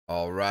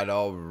All right,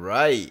 all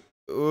right.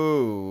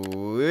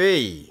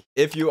 Ooh-wee.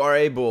 If you are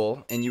a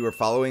bull and you were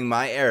following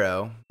my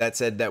arrow that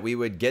said that we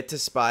would get to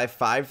SPY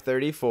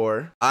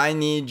 534, I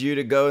need you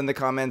to go in the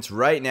comments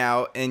right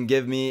now and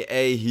give me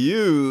a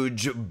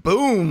huge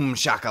boom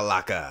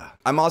shakalaka.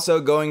 I'm also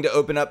going to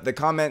open up the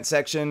comment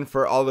section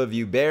for all of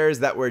you bears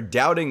that were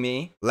doubting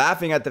me,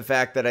 laughing at the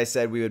fact that I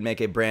said we would make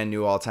a brand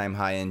new all-time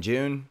high in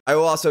June. I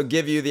will also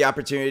give you the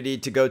opportunity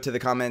to go to the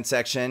comment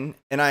section,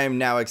 and I am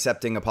now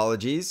accepting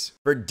apologies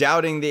for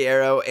doubting the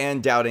arrow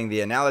and doubting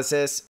the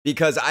analysis,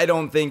 because I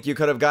don't think you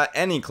could have got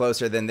any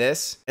closer than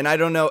this, and I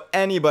don't know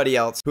anybody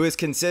else who is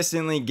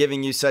consistently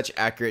giving you such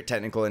accurate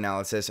technical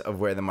analysis of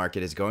where the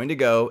market is going to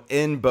go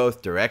in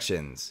both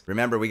directions.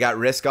 Remember, we got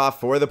risk off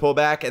for the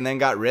pullback and then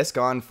got risk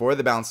on for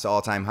the bounce to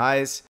all-time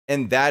highs,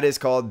 and that is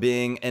called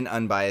being an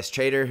unbiased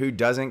trader who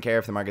doesn't care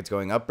if the market's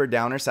going up or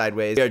down or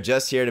sideways. We are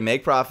just here to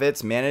make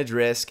profits, manage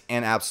risk,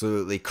 and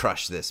absolutely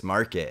crush this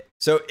market.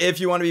 So if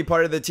you want to be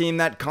part of the team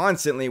that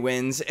constantly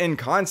wins and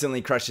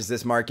constantly crushes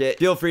this market,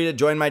 feel free to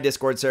join my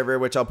Discord server,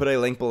 which I'll put a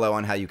link below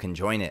on how you can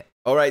join it.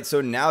 All right, so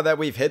now that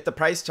we've hit the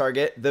price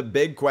target, the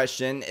big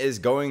question is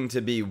going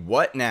to be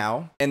what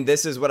now? And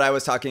this is what I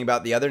was talking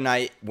about the other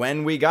night.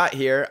 When we got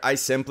here, I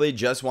simply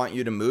just want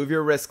you to move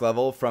your risk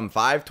level from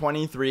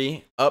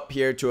 523 up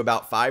here to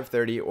about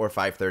 530 or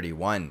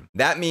 531.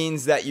 That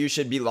means that you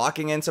should be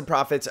locking in some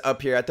profits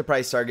up here at the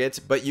price targets,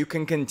 but you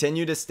can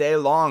continue to stay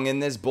long in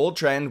this bull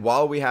trend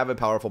while we have a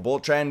powerful bull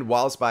trend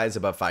while SPY is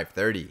above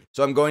 530.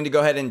 So I'm going to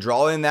go ahead and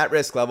draw in that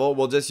risk level.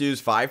 We'll just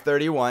use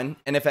 531.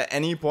 And if at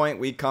any point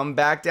we come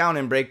back down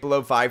and break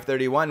below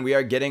 531, we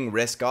are getting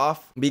risk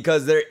off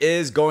because there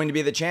is going to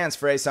be the chance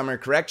for a summer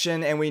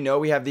correction, and we know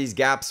we have these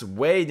gaps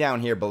way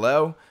down here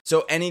below.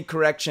 So any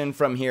correction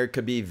from here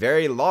could be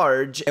very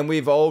large, and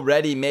we've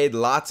already made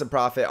lots of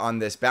profit on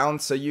this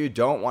bounce, so you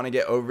don't want to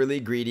get overly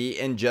greedy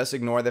and just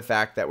ignore the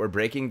fact that we're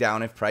breaking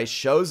down if price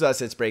shows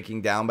us it's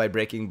breaking down by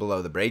breaking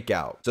below the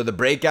breakout. So the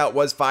breakout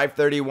was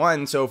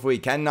 531, so if we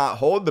cannot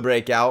hold the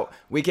breakout,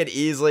 we could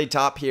easily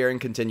top here and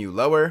continue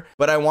lower,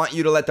 but I want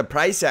you to let the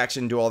price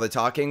action do all the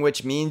talking,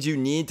 which means you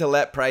need to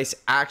let price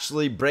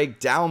actually break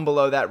down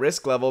below that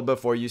risk level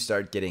before you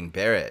start getting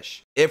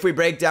bearish. If we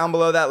break down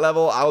below that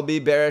level, I'll be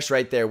bearish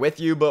right there with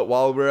you, but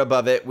while we're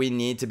above it, we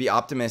need to be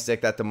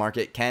optimistic that the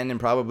market can and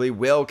probably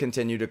will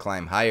continue to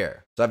climb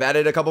higher. So I've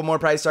added a couple more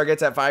price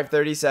targets at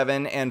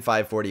 537 and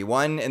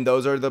 541, and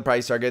those are the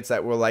price targets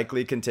that will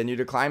likely continue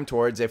to climb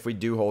towards if we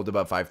do hold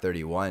above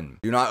 531.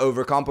 Do not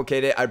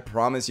overcomplicate it. I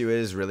promise you it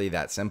is really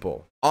that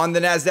simple. On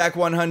the NASDAQ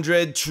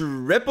 100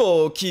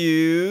 triple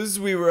Qs,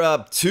 we were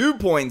up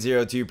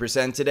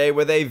 2.02% today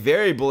with a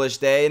very bullish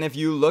day. And if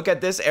you look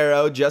at this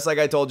arrow, just like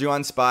I told you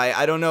on SPY,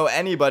 I don't know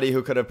anybody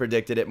who could have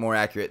predicted it more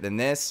accurate than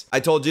this. I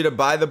told you to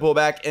buy the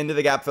pullback into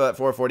the gap fill at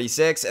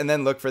 446 and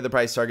then look for the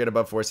price target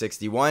above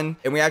 461.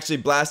 And we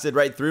actually blasted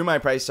right through my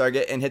price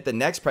target and hit the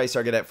next price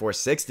target at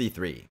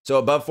 463. So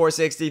above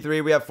 463,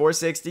 we have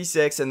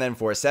 466 and then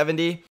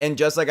 470. And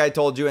just like I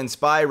told you in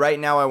SPY, right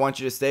now I want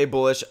you to stay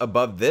bullish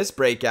above this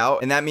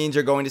breakout. And that means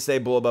you're going to stay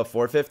bull above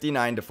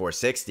 459 to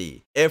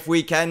 460. If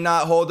we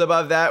cannot hold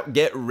above that,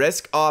 get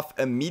risk off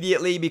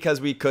immediately because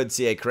we could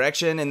see a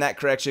correction, and that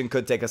correction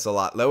could take us a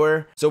lot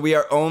lower. So we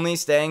are only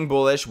staying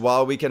bullish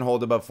while we can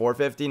hold above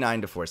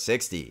 459 to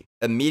 460.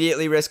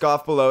 Immediately risk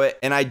off below it,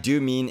 and I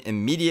do mean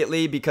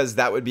immediately because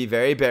that would be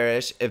very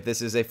bearish if this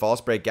is a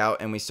false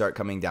breakout and we start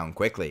coming down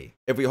quickly.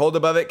 If we hold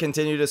above it,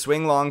 continue to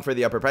swing long for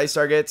the upper price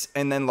targets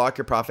and then lock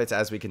your profits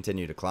as we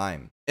continue to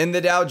climb. In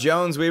the Dow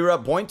Jones, we were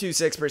up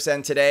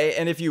 0.26% today,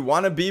 and if you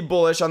want to be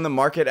bullish on the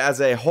market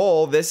as a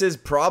whole, this is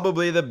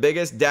probably the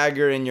biggest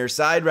dagger in your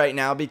side right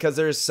now because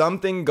there's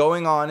something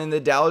going on in the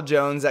Dow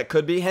Jones that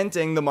could be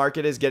hinting the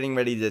market is getting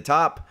ready to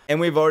top, and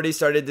we've already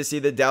started to see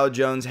the Dow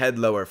Jones head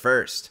lower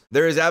first.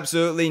 There is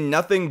absolutely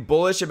nothing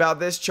bullish about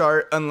this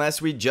chart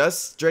unless we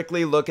just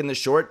strictly look in the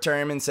short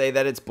term and say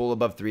that it's bull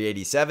above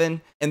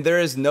 387, and there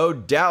is no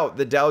doubt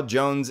the Dow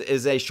Jones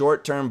is a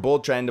short-term bull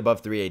trend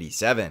above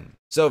 387.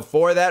 So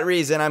for that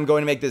reason, I'm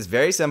going to make this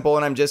very simple,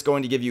 and I'm just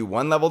going to give you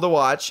one level to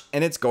watch,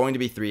 and it's going to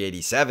be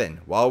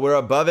 387. While we're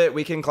above it,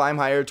 we can climb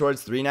higher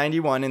towards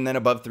 391, and then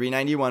above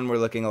 391, we're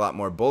looking a lot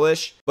more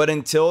bullish. But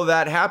until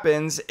that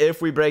happens,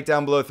 if we break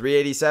down below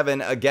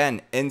 387,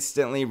 again,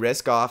 instantly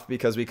risk off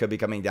because we could be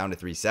coming down to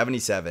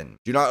 377.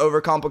 Do not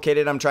overcomplicate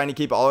it. I'm trying to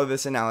keep all of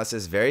this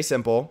analysis very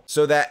simple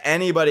so that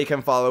anybody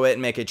can follow it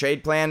and make a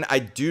trade plan. I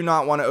do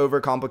not want to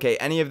overcomplicate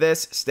any of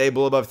this. Stay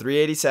bull above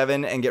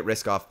 387 and get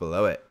risk off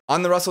below it.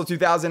 On the Russell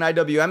 2000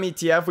 IWM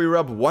ETF, we were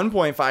up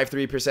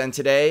 1.53%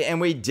 today, and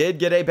we did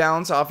get a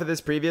bounce off of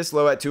this previous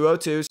low at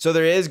 202. So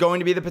there is going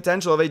to be the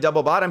potential of a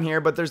double bottom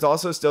here, but there's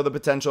also still the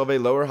potential of a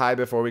lower high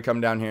before we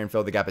come down here and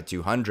fill the gap at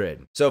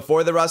 200. So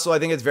for the Russell, I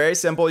think it's very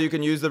simple. You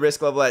can use the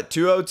risk level at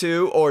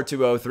 202 or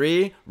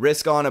 203,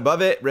 risk on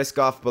above it, risk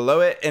off below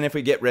it. And if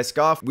we get risk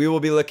off, we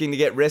will be looking to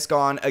get risk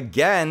on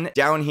again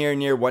down here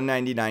near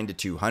 199 to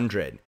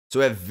 200. So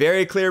we have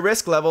very clear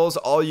risk levels.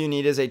 All you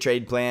need is a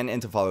trade plan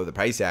and to follow the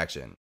price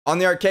action. On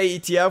the ARKK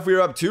ETF, we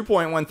were up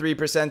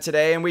 2.13%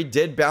 today, and we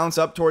did bounce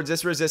up towards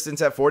this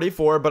resistance at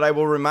 44, but I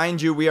will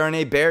remind you we are in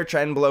a bear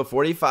trend below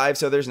 45,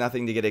 so there's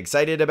nothing to get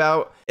excited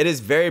about. It is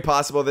very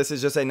possible this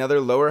is just another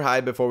lower high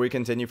before we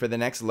continue for the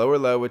next lower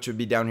low, which would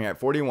be down here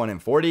at 41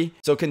 and 40,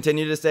 so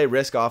continue to stay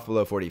risk off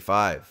below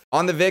 45.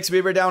 On the VIX,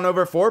 we were down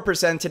over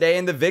 4% today,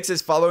 and the VIX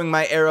is following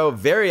my arrow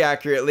very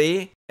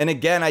accurately. And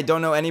again, I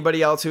don't know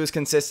anybody else who is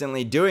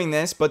consistently doing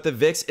this, but the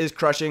VIX is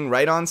crushing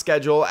right on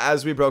schedule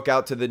as we broke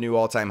out to the new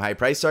all-time high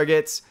price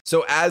targets.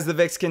 So as the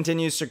VIX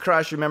continues to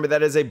crush, remember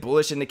that is a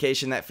bullish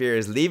indication that fear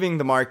is leaving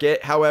the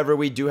market. However,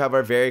 we do have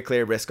our very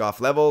clear risk-off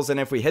levels,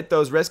 and if we hit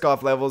those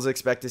risk-off levels,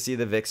 expect to see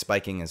the VIX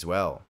spiking as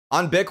well.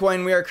 On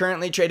Bitcoin, we are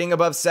currently trading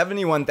above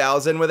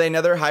 71,000 with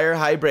another higher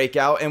high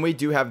breakout, and we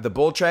do have the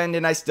bull trend,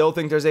 and I still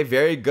think there's a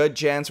very good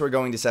chance we're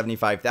going to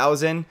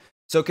 75,000.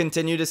 So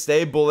continue to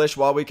stay bullish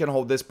while we can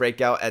hold this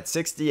breakout at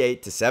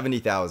 68 to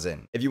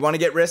 70,000. If you want to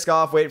get risk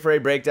off, wait for a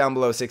breakdown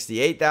below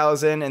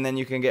 68,000 and then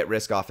you can get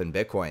risk off in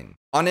Bitcoin.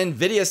 On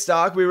Nvidia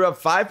stock, we were up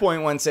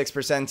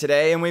 5.16%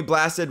 today, and we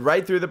blasted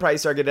right through the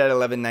price target at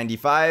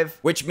 $11.95,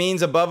 which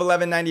means above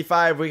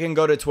 $11.95 we can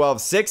go to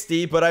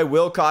 $12.60, but I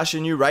will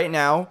caution you right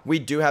now, we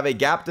do have a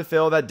gap to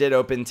fill that did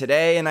open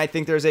today, and I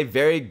think there's a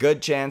very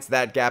good chance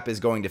that gap is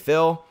going to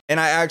fill. And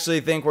I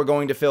actually think we're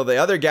going to fill the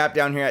other gap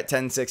down here at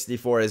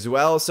 1064 as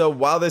well. So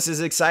while this is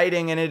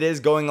exciting and it is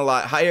going a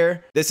lot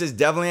higher, this is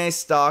definitely a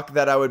stock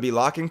that I would be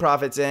locking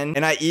profits in.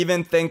 And I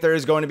even think there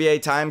is going to be a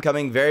time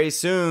coming very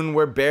soon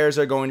where bears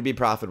are going to be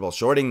profitable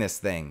shorting this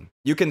thing.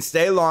 You can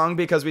stay long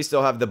because we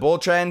still have the bull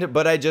trend,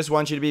 but I just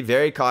want you to be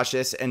very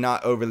cautious and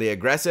not overly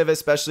aggressive,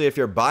 especially if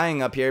you're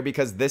buying up here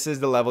because this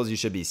is the levels you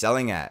should be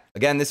selling at.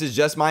 Again, this is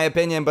just my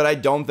opinion, but I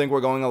don't think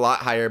we're going a lot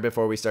higher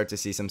before we start to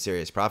see some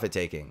serious profit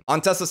taking.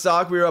 On Tesla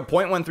stock, we were up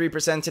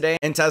 0.13% today,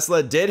 and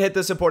Tesla did hit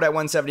the support at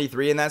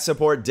 173, and that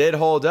support did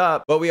hold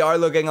up, but we are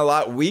looking a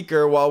lot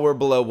weaker while we're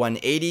below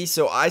 180,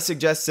 so I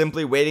suggest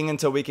simply waiting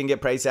until we can get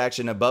price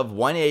action above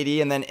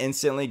 180 and then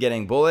instantly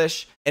getting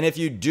bullish. And if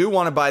you do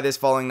want to buy this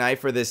falling knife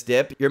for this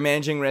dip, you're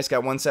managing risk at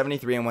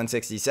 173 and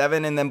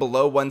 167, and then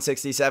below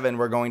 167,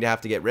 we're going to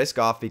have to get risk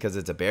off because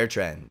it's a bear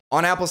trend.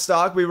 On Apple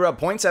stock, we were up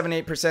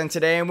 0.78%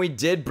 today, and we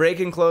did break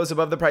and close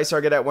above the price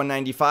target at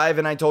 195,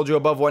 and I told you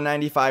above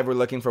 195, we're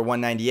looking for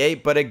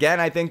 198, but again,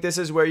 I think this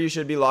is where you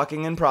should be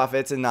locking in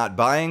profits and not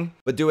buying,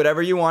 but do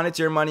whatever you want. It's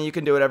your money. You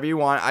can do whatever you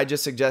want. I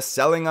just suggest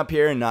selling up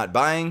here and not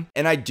buying,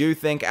 and I do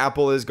think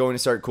Apple is going to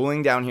start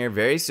cooling down here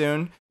very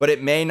soon, but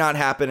it may not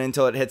happen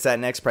until it hits that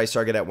next price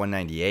target at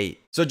 198.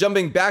 So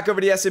jumping back over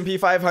to the S&P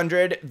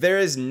 500, there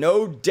is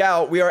no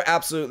doubt we are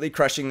absolutely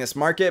crushing this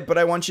market, but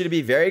I want you to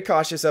be very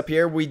cautious up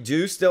here. We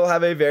do still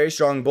have a very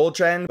strong bull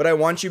trend, but I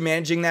want you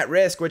managing that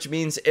risk, which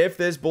means if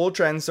this bull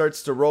trend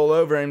starts to roll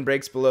over and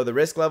breaks below the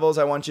risk levels,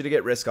 I want you to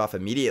get risk off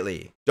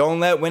immediately. Don't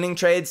let winning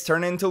trades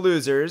turn into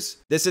losers.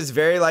 This is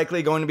very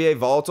likely going to be a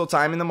volatile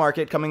time in the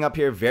market coming up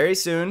here very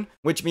soon,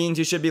 which means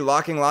you should be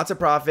locking lots of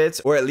profits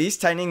or at least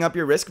tightening up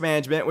your risk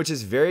management, which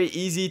is very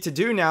easy to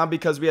do now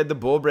because we had the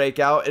bull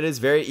breakout. It is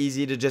very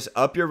easy to just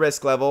up your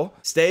risk level,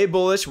 stay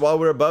bullish while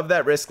we're above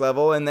that risk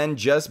level, and then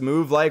just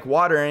move like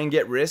water and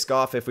get risk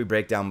off if we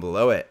break down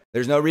below it.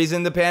 There's no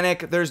reason to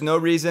panic. There's no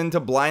reason to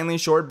blindly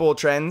short bull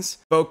trends.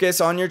 Focus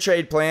on your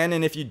trade plan,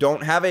 and if you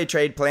don't have a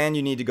trade plan,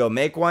 you need to go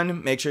make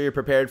one. Make sure you're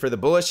prepared for the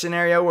bullish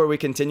scenario where we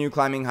continue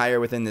climbing higher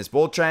within this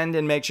bull trend,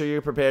 and make sure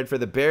you're prepared for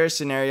the bearish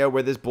scenario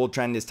where this bull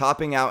trend is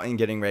topping out and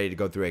getting ready to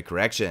go through a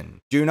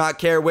correction. Do not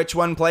care which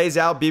one plays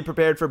out. Be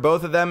prepared for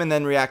both of them and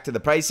then react to the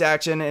price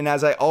action, and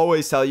as I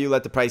always tell you,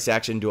 let the price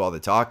action do all the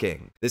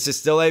talking. This is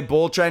still a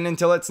bull trend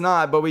until it's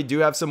not, but we do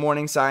have some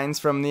warning signs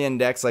from the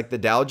index like the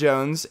Dow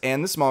Jones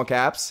and the small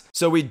caps.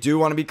 So we do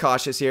want to be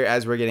cautious here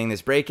as we're getting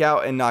this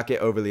breakout and not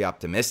get overly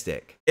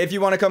optimistic. If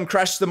you want to come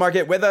crush the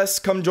market with us,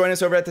 come join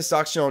us over at the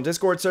Stocks Channel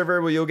Discord server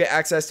where you'll get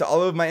access to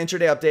all of my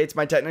intraday updates,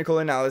 my technical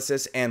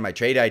analysis, and my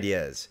trade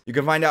ideas. You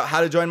can find out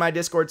how to join my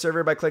Discord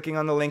server by clicking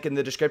on the link in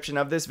the description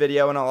of this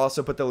video, and I'll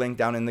also put the link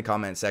down in the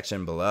comment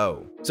section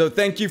below. So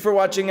thank you for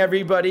watching,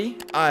 everybody.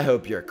 I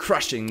hope you're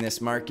crushing this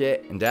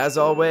market, and as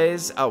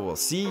always, I will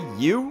see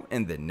you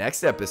in the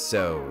next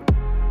episode.